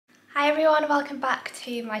Hi everyone, welcome back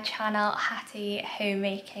to my channel Hattie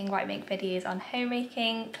Homemaking, where I make videos on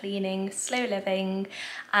homemaking, cleaning, slow living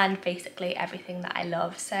and basically everything that I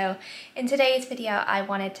love. So in today's video I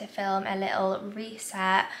wanted to film a little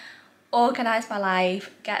reset, organise my life,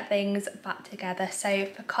 get things back together. So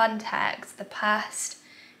for context, the past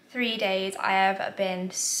 3 days I have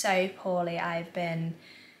been so poorly. I've been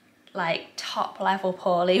like top level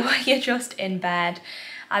poorly where you're just in bed.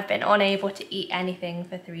 I've been unable to eat anything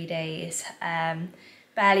for 3 days,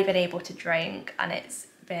 barely been able to drink, and it's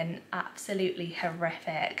been absolutely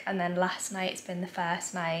horrific. And then last night's been the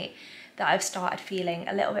first night that I've started feeling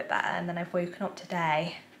a little bit better, and then I've woken up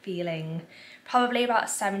today feeling probably about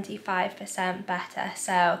 75% better.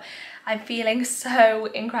 So I'm feeling so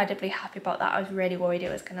incredibly happy about that. I was really worried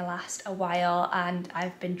it was going to last a while, and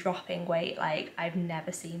I've been dropping weight like I've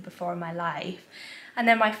never seen before in my life. And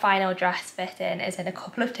then my final dress fitting is in a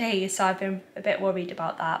couple of days, so I've been a bit worried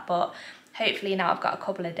about that, but hopefully now I've got a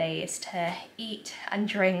couple of days to eat and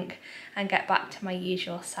drink and get back to my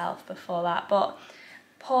usual self before that. But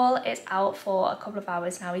Paul is out for a couple of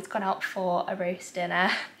hours now. He's gone out for a roast dinner.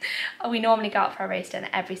 We normally go out for a roast dinner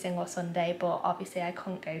every single Sunday, but obviously I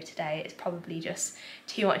couldn't go today. It's probably just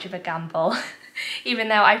too much of a gamble, even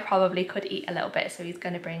though I probably could eat a little bit, so he's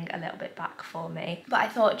going to bring a little bit back for me. But I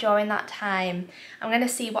thought during that time, I'm going to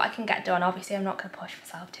see what I can get done. Obviously I'm not going to push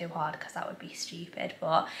myself too hard because that would be stupid,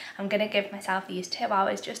 but I'm going to give myself these 2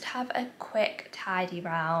 hours, just have a quick tidy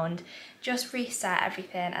round, just reset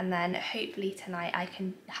everything, and then hopefully tonight I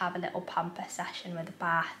can have a little pamper session with a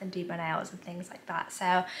bath and do my nails and things like that.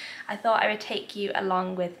 So I thought I would take you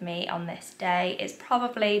along with me on this day. It's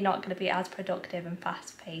probably not going to be as productive and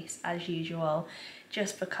fast paced as usual,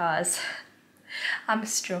 just because I'm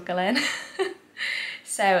struggling.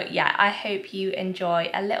 So yeah, I hope you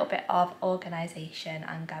enjoy a little bit of organisation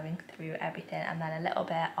and going through everything, and then a little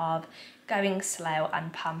bit of going slow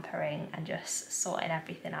and pampering and just sorting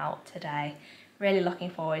everything out today. Really looking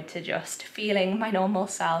forward to just feeling my normal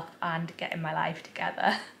self and getting my life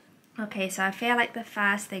together. Okay, so I feel like the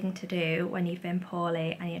first thing to do when you've been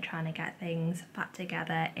poorly and you're trying to get things back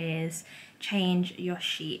together is change your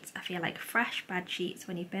sheets. I feel like fresh bed sheets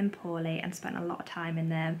when you've been poorly and spent a lot of time in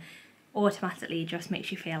them automatically just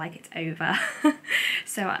makes you feel like it's over.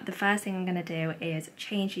 So the first thing I'm going to do is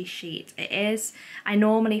change these sheets. I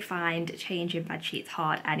normally find changing bed sheets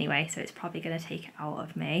hard anyway, so it's probably going to take it out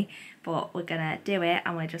of me, but we're going to do it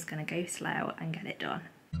and we're just going to go slow and get it done.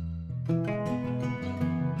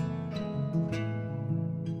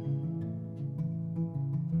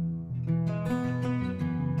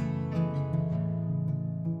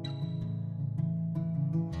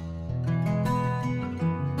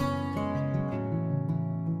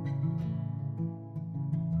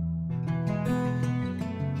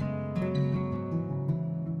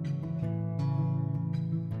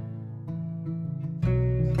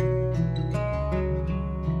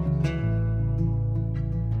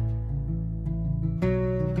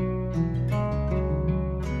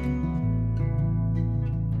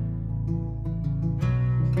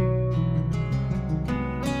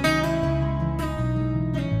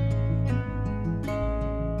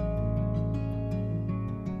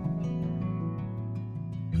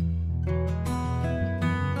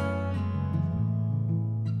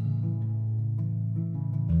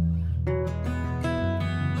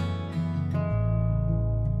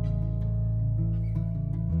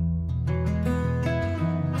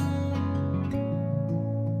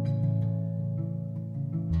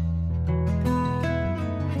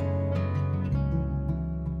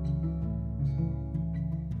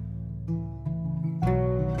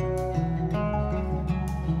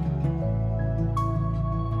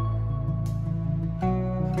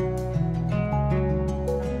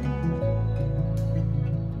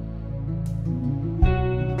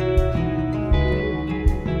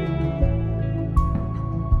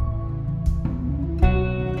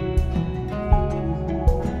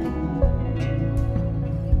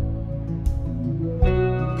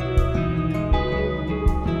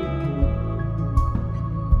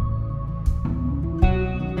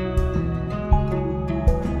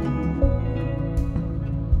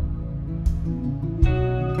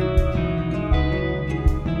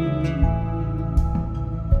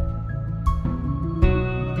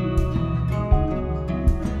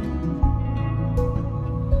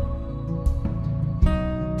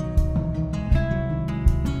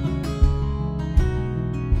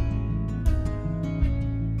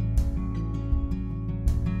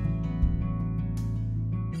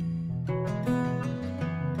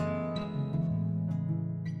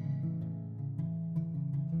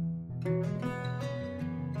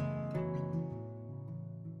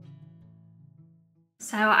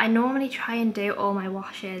 So I normally try and do all my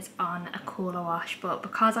washes on a cooler wash, but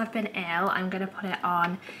because I've been ill, I'm going to put it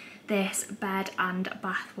on this bed and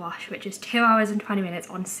bath wash, which is 2 hours and 20 minutes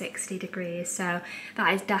on 60 degrees. So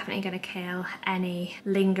that is definitely going to kill any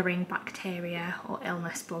lingering bacteria or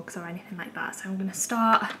illness bugs or anything like that. So I'm going to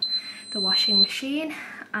start the washing machine,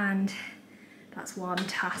 and that's one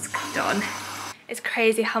task done. It's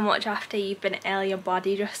crazy how much after you've been ill your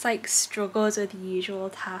body just like struggles with usual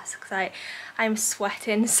tasks. Like I'm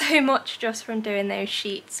sweating so much just from doing those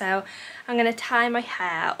sheets. So I'm going to tie my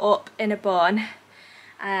hair up in a bun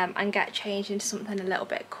and get changed into something a little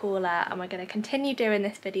bit cooler, and we're going to continue doing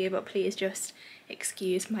this video, but please just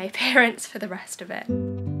excuse my appearance for the rest of it.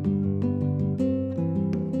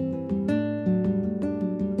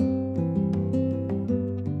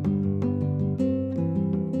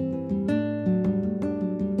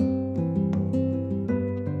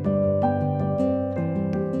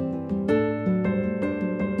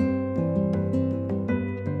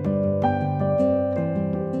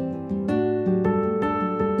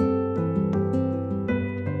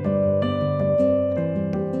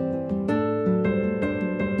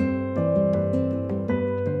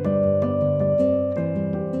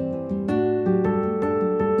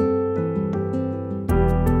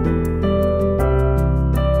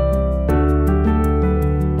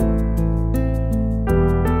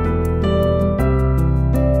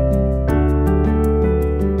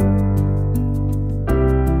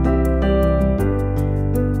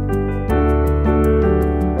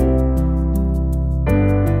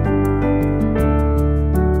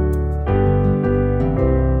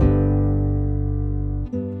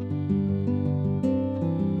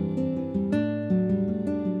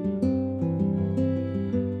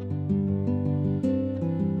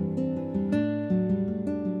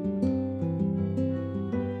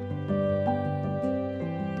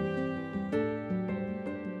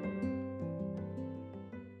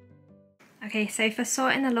 Okay, so for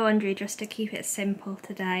sorting the laundry, just to keep it simple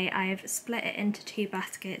today, I've split it into 2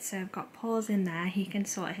 baskets. So I've got Paul's in there, he can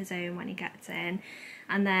sort his own when he gets in.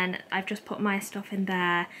 And then I've just put my stuff in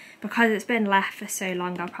there. Because it's been left for so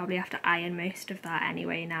long, I'll probably have to iron most of that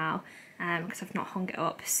anyway now, because I've not hung it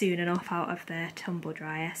up soon enough out of the tumble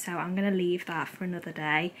dryer. So I'm going to leave that for another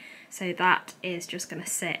day. So that is just going to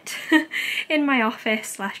sit in my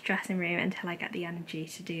office / dressing room until I get the energy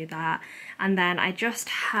to do that. And then I just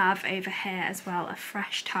have over here as well a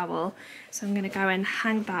fresh towel. So I'm going to go and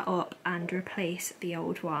hang that up and replace the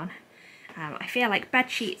old one. I feel like bed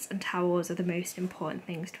sheets and towels are the most important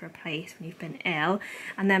things to replace when you've been ill.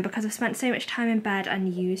 And then because I've spent so much time in bed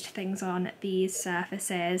and used things on these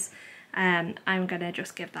surfaces, I'm going to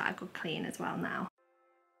just give that a good clean as well now.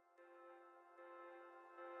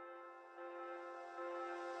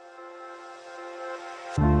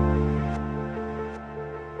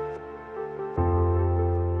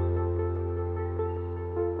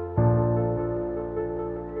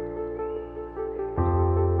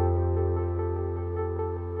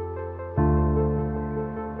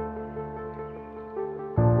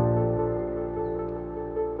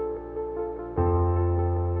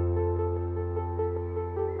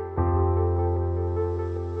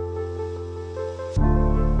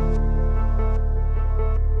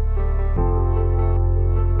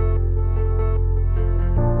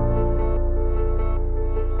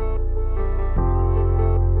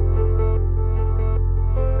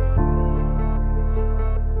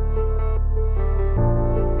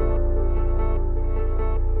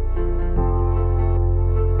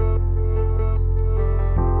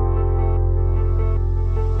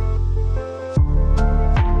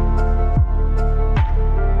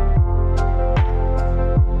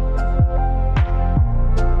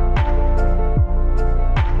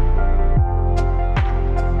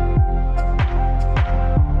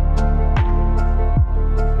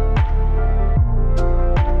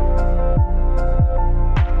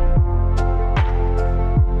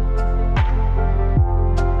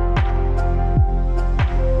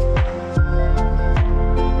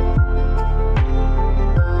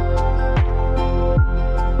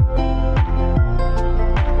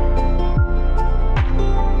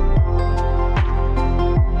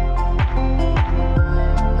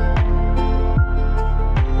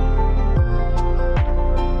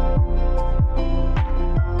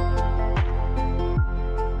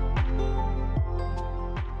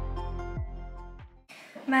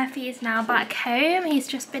 Murphy is now back home. He's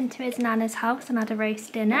just been to his nana's house and had a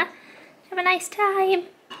roast dinner. Did you have a nice time?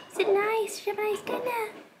 Is it nice? Did you have a nice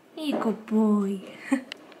dinner? You're a good boy.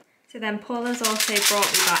 So then Paul has also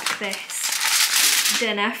brought me back this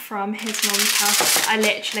dinner from his mum's house. I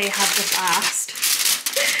literally had just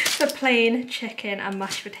asked. the plain chicken and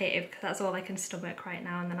mashed potato because that's all I can stomach right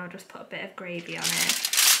now, and then I'll just put a bit of gravy on it.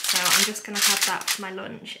 So I'm just going to have that for my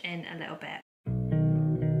lunch in a little bit.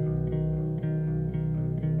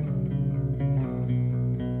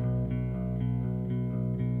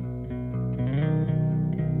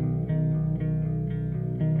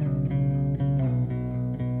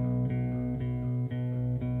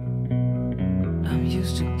 I'm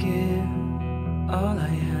used to give all I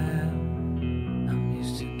have. I'm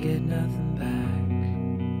used to get nothing back.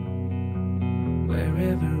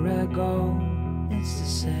 Wherever I go, it's the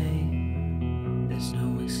same. There's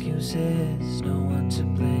no excuses, no one to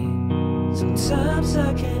blame. Sometimes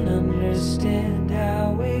I can understand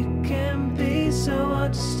how it can be so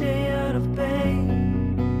hard to stay out of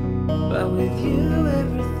pain. But with you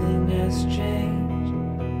everything has changed,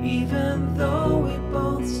 even though we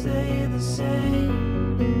both stay the same.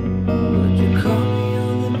 Would you call me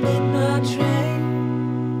on the midnight train?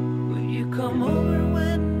 Would you come over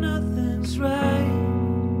when nothing's right?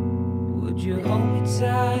 Would you hold me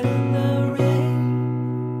tight in the rain,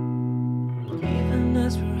 even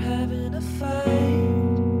as we're having a fight?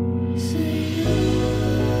 Say you,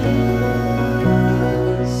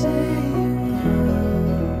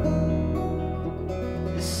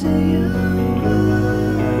 say you.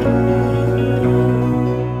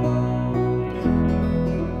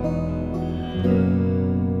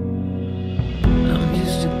 I'm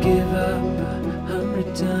used to give up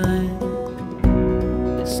 100 times.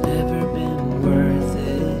 It's never been worth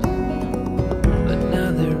it, but now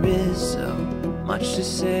there is so much to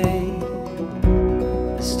say.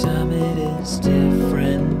 This time it is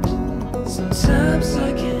different. Sometimes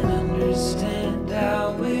I can't understand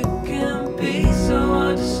how it can be so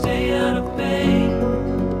hard to stay out of pain.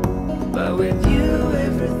 But with you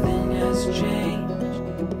everything has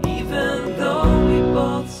changed, even though we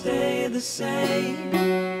both stay the same.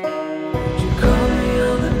 Would you call me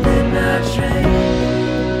on the midnight train?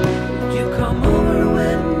 Would you come over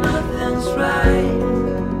when nothing's right?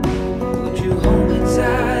 Would you hold me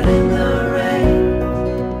tight in the rain,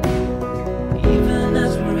 even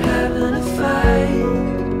as we're having a fight?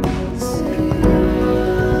 Say you,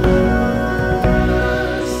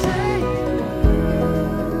 just say you.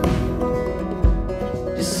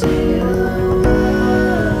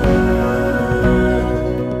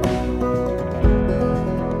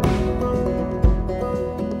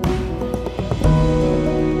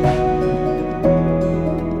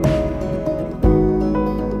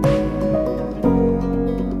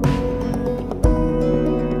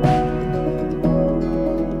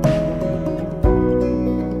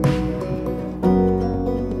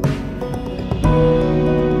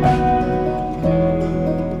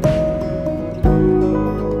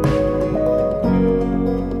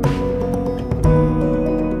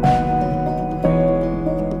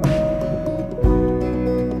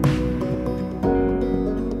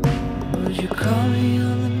 Would you call me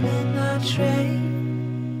on the midnight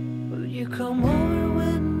train? Would you come over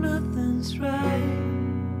when nothing's right?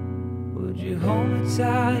 Would you hold me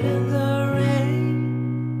tight in the rain,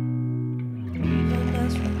 even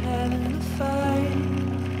as we're having a fight?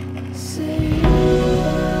 Say you,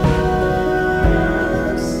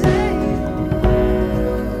 say you,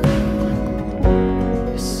 say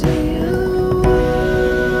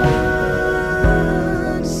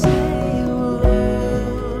you,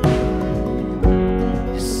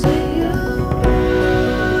 say you.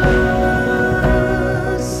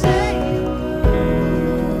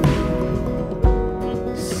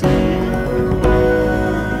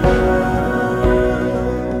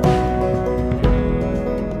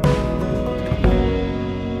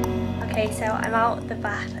 Okay, so I'm out the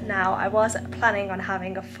bath now. I was planning on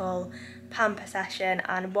having a full pamper session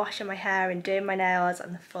and washing my hair and doing my nails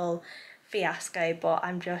and the full fiasco, but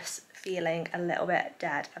I'm just feeling a little bit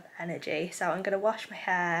dead of energy. So I'm going to wash my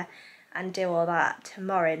hair and do all that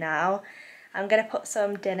tomorrow now. I'm going to put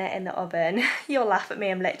some dinner in the oven. You'll laugh at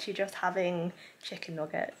me, I'm literally just having chicken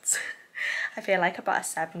nuggets. I feel like about a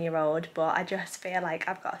 7-year-old, but I just feel like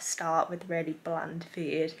I've got to start with really bland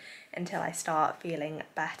food until I start feeling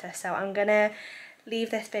better. So I'm gonna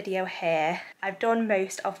leave this video here. I've done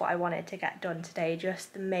most of what I wanted to get done today,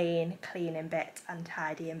 just the main cleaning bits and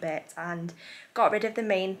tidying bits, and got rid of the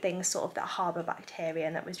main things sort of that harbour bacteria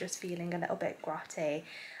and that was just feeling a little bit grotty.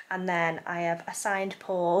 And then I have assigned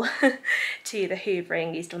Paul to the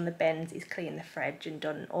hoovering. He's done the bins, he's cleaned the fridge and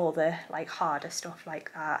done all the like harder stuff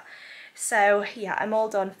like that. So yeah, I'm all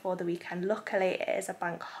done for the weekend. Luckily it is a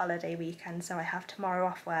bank holiday weekend, so I have tomorrow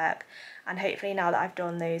off work, and hopefully now that I've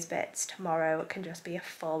done those bits tomorrow it can just be a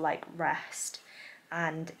full like rest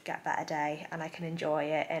and get better day, and I can enjoy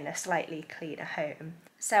it in a slightly cleaner home.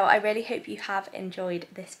 So I really hope you have enjoyed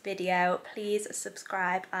this video. Please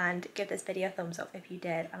subscribe and give this video a thumbs up if you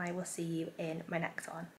did, and I will see you in my next one.